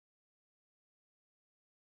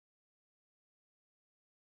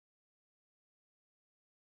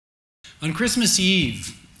On Christmas Eve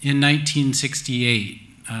in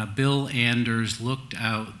 1968, Bill Anders looked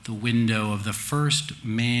out the window of the first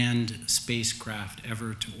manned spacecraft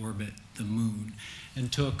ever to orbit the moon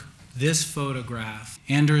and took this photograph.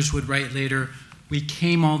 Anders would write later, "We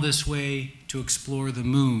came all this way to explore the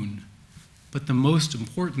moon, but the most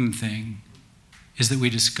important thing is that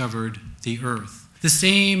we discovered the Earth." The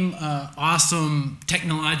same awesome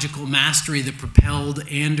technological mastery that propelled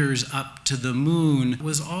Anders up to the moon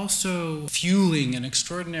was also fueling an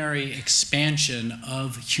extraordinary expansion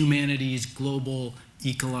of humanity's global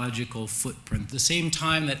ecological footprint. The same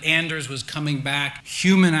time that Anders was coming back,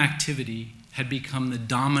 human activity had become the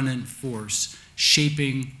dominant force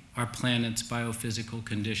shaping our planet's biophysical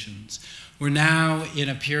conditions. We're now in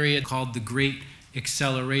a period called the Great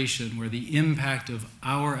Acceleration, where the impact of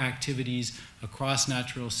our activities across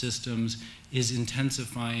natural systems is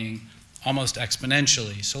intensifying almost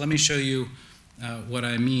exponentially. So let me show you what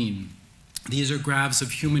I mean. These are graphs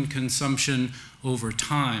of human consumption over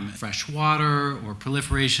time. Fresh water, or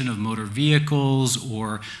proliferation of motor vehicles,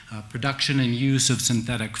 or production and use of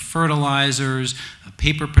synthetic fertilizers,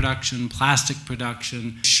 paper production, plastic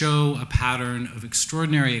production, show a pattern of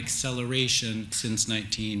extraordinary acceleration since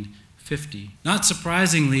 1950. Not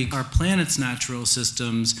surprisingly, our planet's natural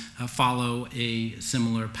systems follow a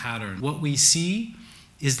similar pattern. What we see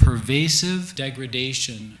is pervasive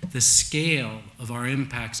degradation. The scale of our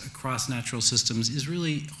impacts across natural systems is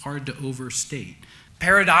really hard to overstate.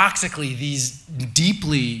 Paradoxically, these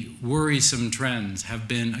deeply worrisome trends have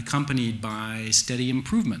been accompanied by steady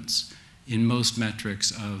improvements in most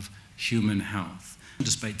metrics of human health,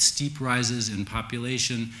 despite steep rises in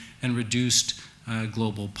population and reduced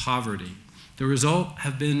global poverty. The result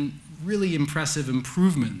have been really impressive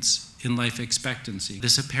improvements in life expectancy.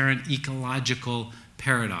 This apparent ecological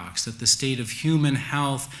paradox that the state of human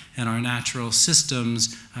health and our natural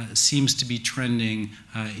systems seems to be trending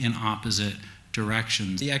in opposite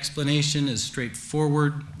directions. The explanation is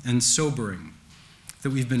straightforward and sobering, that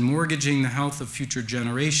we've been mortgaging the health of future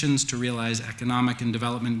generations to realize economic and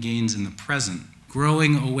development gains in the present.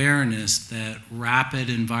 Growing awareness that rapid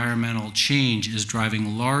environmental change is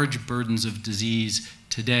driving large burdens of disease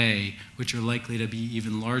today, which are likely to be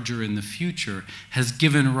even larger in the future, has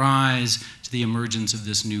given rise to the emergence of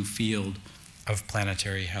this new field of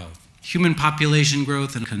planetary health. Human population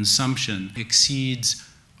growth and consumption exceeds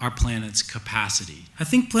our planet's capacity. I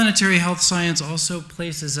think planetary health science also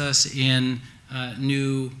places us in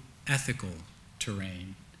new ethical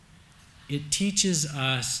terrain. It teaches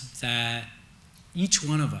us that each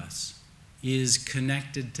one of us is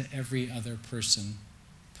connected to every other person,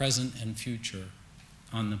 present and future,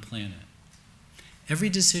 on the planet. Every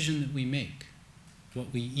decision that we make,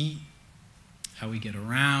 what we eat, how we get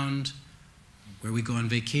around, where we go on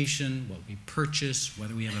vacation, what we purchase,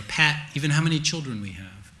 whether we have a pet, even how many children we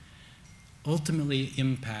have, ultimately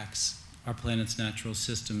impacts our planet's natural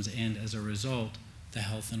systems and, as a result, the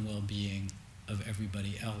health and well-being of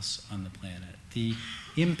everybody else on the planet. The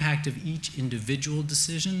impact of each individual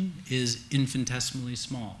decision is infinitesimally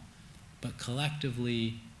small, but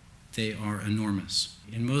collectively they are enormous.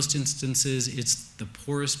 In most instances, it's the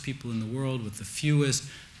poorest people in the world with the fewest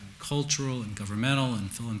cultural and governmental and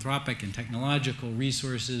philanthropic and technological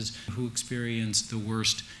resources who experience the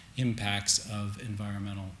worst impacts of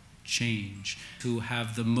environmental change, who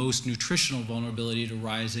have the most nutritional vulnerability to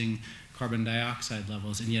rising carbon dioxide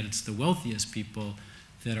levels, and yet it's the wealthiest people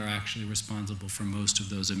that are actually responsible for most of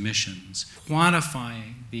those emissions.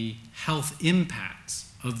 Quantifying the health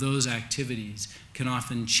impacts of those activities can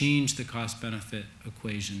often change the cost-benefit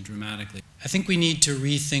equation dramatically. I think we need to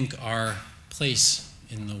rethink our place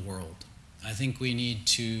in the world. I think we need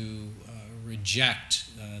to reject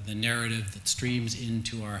the narrative that streams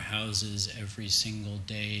into our houses every single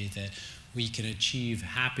day that we can achieve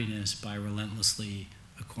happiness by relentlessly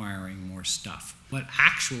acquiring more stuff. What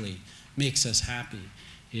actually makes us happy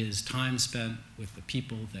is time spent with the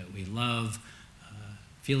people that we love,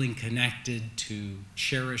 feeling connected to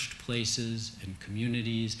cherished places and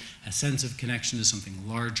communities, a sense of connection to something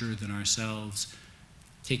larger than ourselves,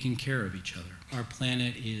 taking care of each other. Our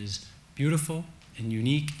planet is beautiful and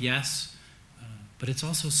unique, yes, but it's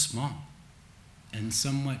also small and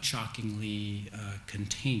somewhat shockingly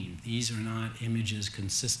contained. These are not images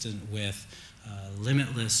consistent with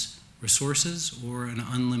limitless resources or an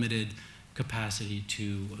unlimited capacity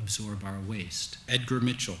to absorb our waste. Edgar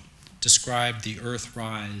Mitchell described the Earth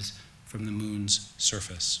rise from the moon's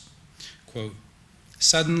surface. Quote,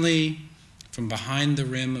 "Suddenly, from behind the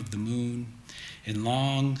rim of the moon, in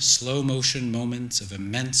long, slow-motion moments of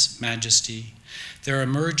immense majesty, there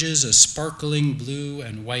emerges a sparkling blue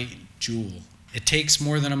and white jewel. It takes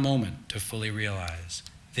more than a moment to fully realize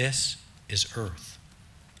this is Earth,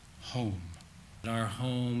 home. Our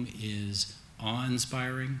home is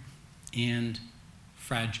awe-inspiring and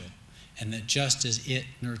fragile, and that just as it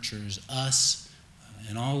nurtures us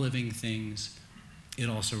and all living things, it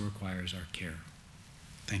also requires our care.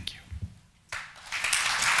 Thank you.